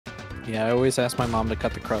Yeah, I always ask my mom to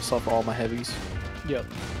cut the crust off all my heavies. Yep.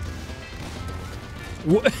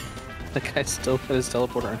 What? The guy still put his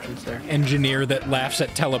teleporter entrance there. Engineer that laughs at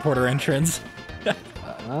teleporter entrance.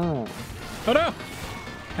 Oh. Oh no!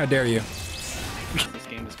 How dare you? This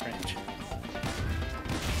game is cringe.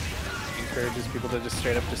 Encourages people to just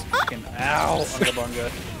straight up just fucking ow unga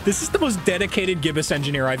bunga. This is the most dedicated Gibus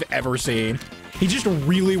engineer I've ever seen. He just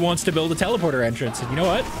really wants to build a teleporter entrance. And you know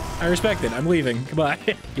what? I respect it. I'm leaving. Goodbye.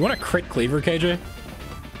 You want a crit cleaver, KJ?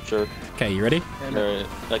 Sure. Okay, you ready? Alright,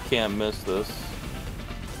 I can't miss this.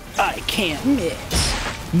 I can't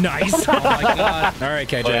miss. Nice. Oh my god. All right,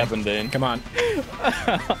 KJ. What happened, Dane? Come on.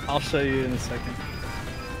 I'll show you in a second.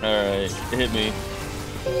 Alright, hit me.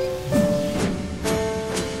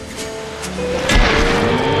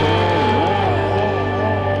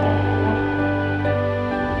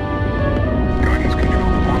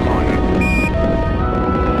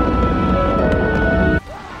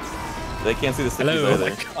 They can't see the stickies Hello.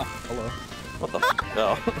 either. Hello. What the f?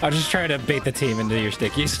 Oh. I was just trying to bait the team into your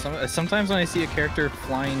stickies. Sometimes when I see a character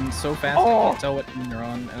flying so fast, I can't tell what team they're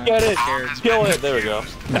on. And Get I'm it! scared. Kill it! There we go.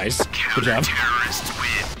 Nice. Good job.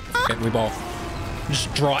 Okay, we ball.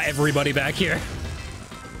 Just draw everybody back here.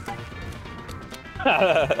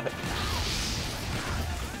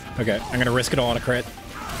 Okay, I'm gonna risk it all on a crit.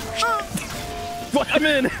 What? I'm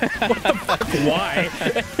in. What the fuck? Why?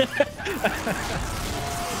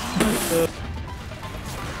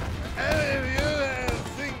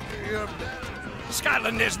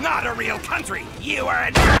 Scotland is not a real country. You are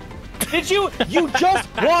a... Did you? You just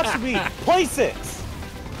watched me place it!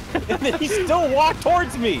 And then he still walked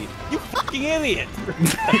towards me! You fucking idiot!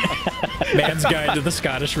 Man's Guide to the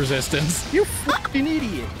Scottish Resistance. You fucking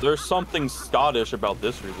idiot. There's something Scottish about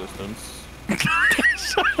this resistance.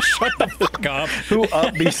 Shut the fuck up. Who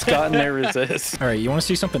up be Scott and they resist? All right, you want to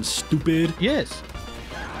see something stupid? Yes.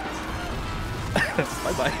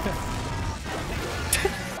 Bye bye.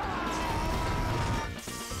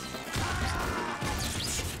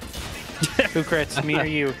 Who crits, me or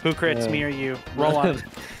you? Who crits, me or you? Roll on.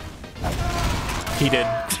 He did.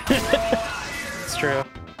 It's true.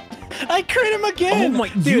 I crit him again! Oh my,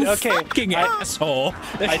 dude, you okay. fucking asshole.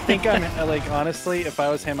 I think I'm, like, honestly, if I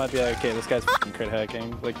was him, I'd be like, okay, this guy's fucking crit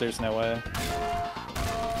hacking. Like, there's no way.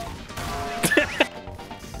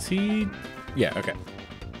 Is he... Yeah, okay.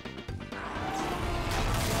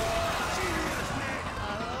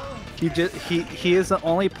 He is the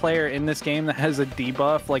only player in this game that has a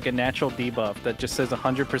debuff, like a natural debuff, that just says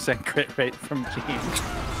 100% crit rate from Gene.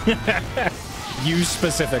 You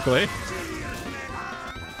specifically.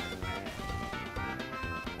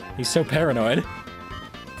 He's so paranoid.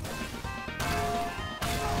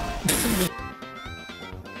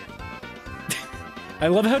 I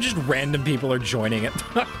love how just random people are joining it.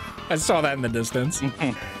 I saw that in the distance.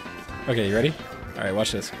 Okay, you ready? All right,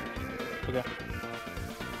 watch this. Okay.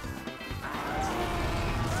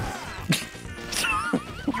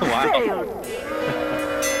 Wow.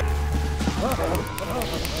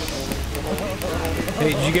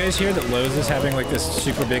 Hey, did you guys hear that Lowe's is having like this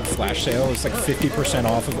super big flash sale? It's like 50%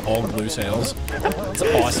 off of all glue sales. It's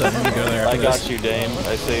awesome. You go there. I got you, Dame.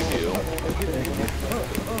 I saved you.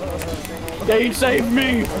 They saved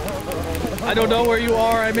me! I don't know where you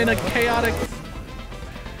are. I'm in a chaotic...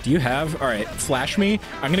 Do you have... All right, flash me.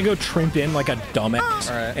 I'm going to go trimp in like a dumbass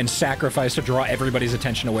and sacrifice to draw everybody's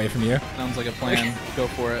attention away from you. Sounds like a plan. Go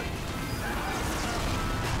for it.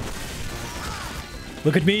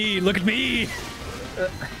 Look at me! Look at me!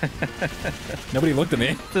 Nobody looked at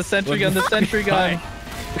me. The sentry gun, the sentry gun.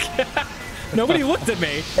 Nobody looked at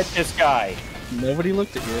me. Hit this guy. Nobody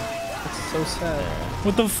looked at you. That's so sad.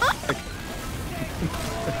 What the fuck?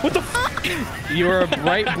 What the fuck? You are a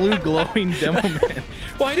bright blue glowing demo man.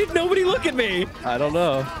 Why did nobody look at me? I don't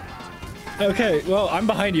know. Okay, well, I'm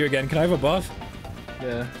behind you again. Can I have a buff?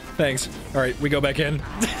 Yeah. Thanks. All right, we go back in.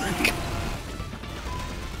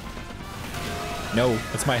 No,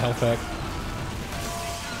 that's my health pack.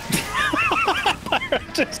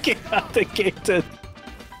 Just came out the gate to...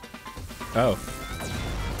 Oh.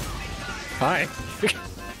 Hi.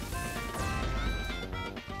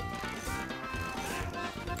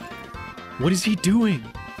 What is he doing?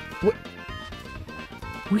 What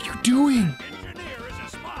are you doing?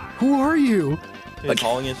 Who are you? He's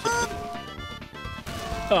calling his shit.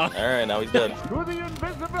 Alright, now he's dead. To the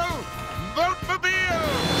invisible! Vote for Bill!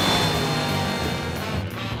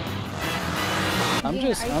 I'm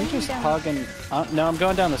just hogging. No, I'm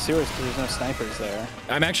going down the sewers because there's no snipers there.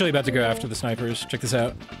 I'm actually about to go after the snipers. Check this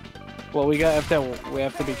out. Well, we have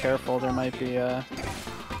to be careful. There might be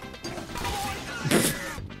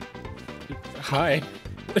Hi.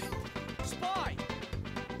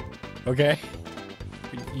 Okay.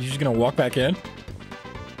 You just gonna walk back in?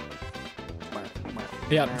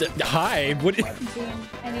 Yeah. Hi. What? Dude,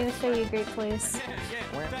 I need to show you a great place.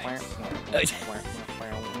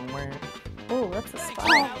 Oh, that's a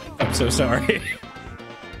spot. I'm so sorry.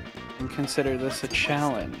 And consider this a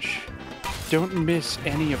challenge. Don't miss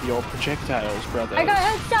any of your projectiles, brother. I got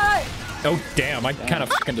headshot! Oh damn! I kind of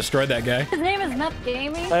fucking destroyed that guy. His name is Meth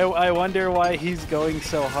Gaming. I wonder why he's going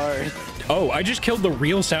so hard. Oh, I just killed the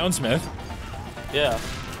real SoundSmith. Yeah.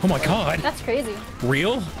 Oh my god. That's crazy.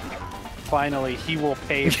 Real? Finally, he will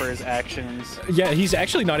pay for his actions. Yeah, he's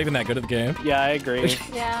actually not even that good at the game. Yeah, I agree.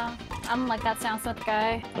 Yeah, I'm like that SoundSmith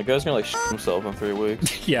guy. The guy's gonna like shit himself in 3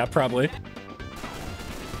 weeks. Yeah, probably.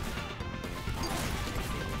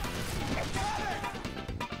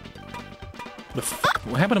 The fuck?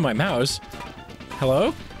 What happened to my mouse?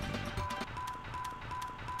 Hello?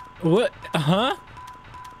 What? Huh?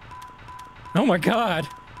 Oh my god.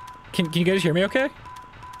 Can you guys hear me okay?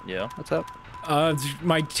 Yeah. What's up?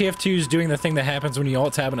 My TF2 is doing the thing that happens when you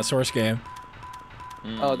alt-tab in a source game.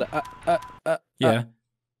 Oh, the Yeah.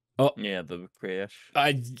 Oh. Yeah, the crash.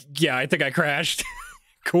 Yeah, I think I crashed.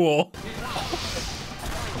 Cool.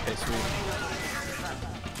 Okay, sweet.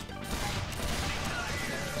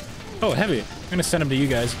 Oh, heavy. I'm gonna send him to you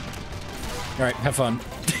guys. All right, have fun.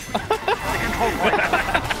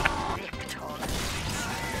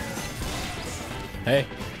 Hey,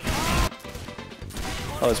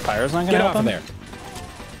 Oh, his pyro's not gonna get help off of him?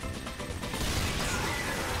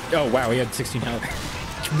 there. Oh, wow, he had 16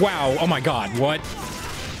 health. Wow, oh my god, what?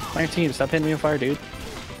 My team, stop hitting me with fire, dude.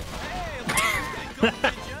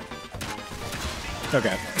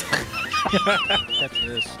 Okay. That's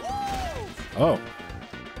this. Oh.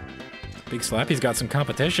 Big Slappy's got some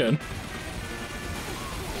competition.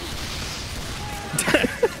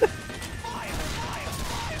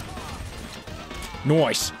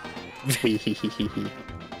 Nice.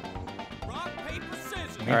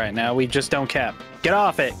 All right, now we just don't cap. Get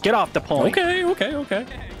off it. Get off the point. Okay, okay, okay.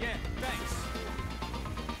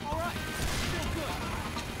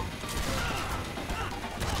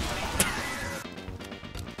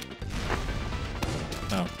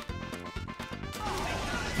 Oh.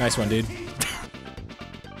 Nice one, dude.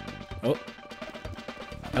 Oh.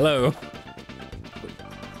 Hello.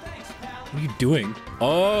 What are you doing?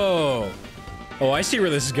 Oh. Oh, I see where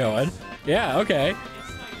this is going. Yeah, okay.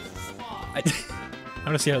 I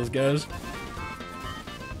want to see how this goes.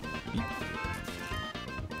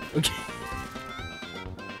 Okay.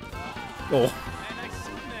 Oh.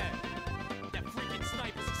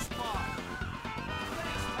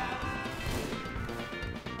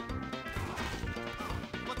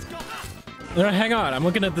 No, hang on. I'm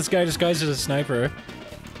looking at this guy disguised as a sniper.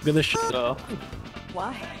 Look at this shit. Oh.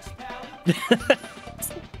 Why?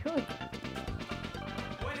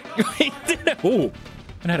 Oh,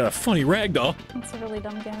 and had a funny ragdoll. It's a really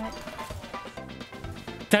dumb gimmick.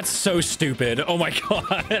 That's so stupid. Oh my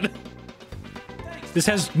god. This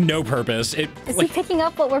has no purpose. It. Is he picking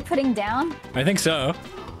up what we're putting down? I think so.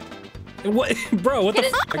 What, bro? What the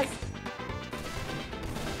fuck?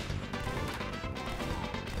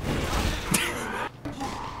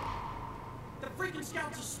 The freaking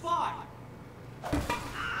scout's a spy!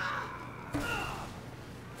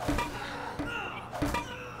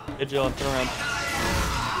 Hey, Jill, turn around.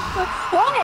 What?